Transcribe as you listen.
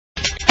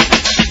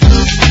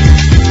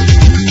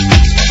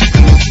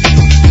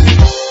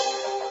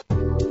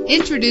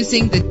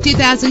Introducing the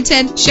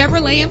 2010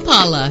 Chevrolet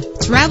Impala.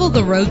 Travel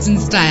the roads in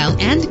style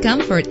and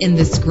comfort in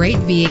this great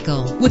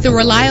vehicle with a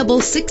reliable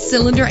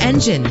 6-cylinder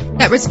engine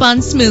that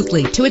responds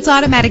smoothly to its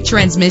automatic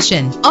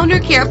transmission. Owner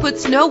care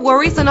puts no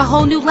worries on a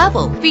whole new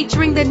level,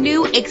 featuring the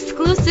new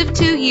exclusive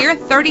 2-year,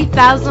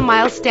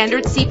 30,000-mile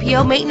standard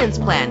CPO maintenance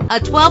plan, a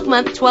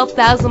 12-month,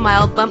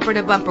 12,000-mile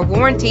bumper-to-bumper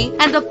warranty,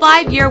 and a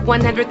 5-year,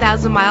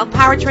 100,000-mile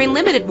powertrain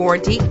limited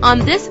warranty on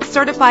this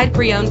certified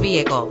pre-owned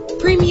vehicle.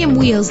 Premium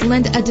wheels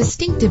lend a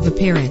distinctive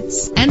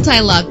appearance.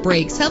 Anti-lock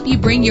brakes help you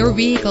bring your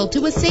vehicle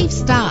to a safe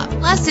stop.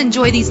 Plus,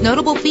 enjoy these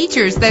notable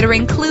features that are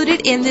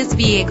included in this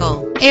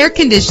vehicle: air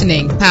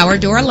conditioning, power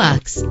door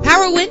locks,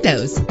 power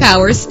windows,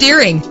 power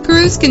steering,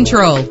 cruise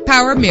control,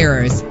 power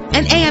mirrors,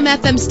 an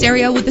AM/FM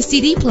stereo with a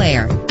CD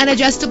player, an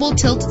adjustable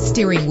tilt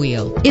steering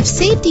wheel. If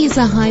safety is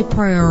a high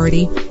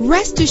priority,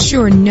 rest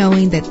assured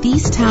knowing that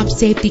these top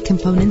safety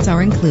components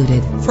are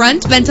included: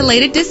 front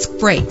ventilated disc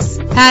brakes,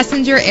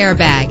 passenger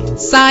airbag,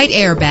 side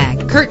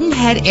airbag, curtain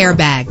head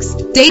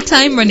airbags,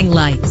 daytime running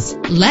lights.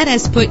 Let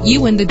us put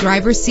you in the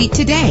driver's seat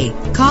today.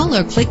 Call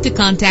or click to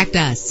contact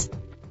us.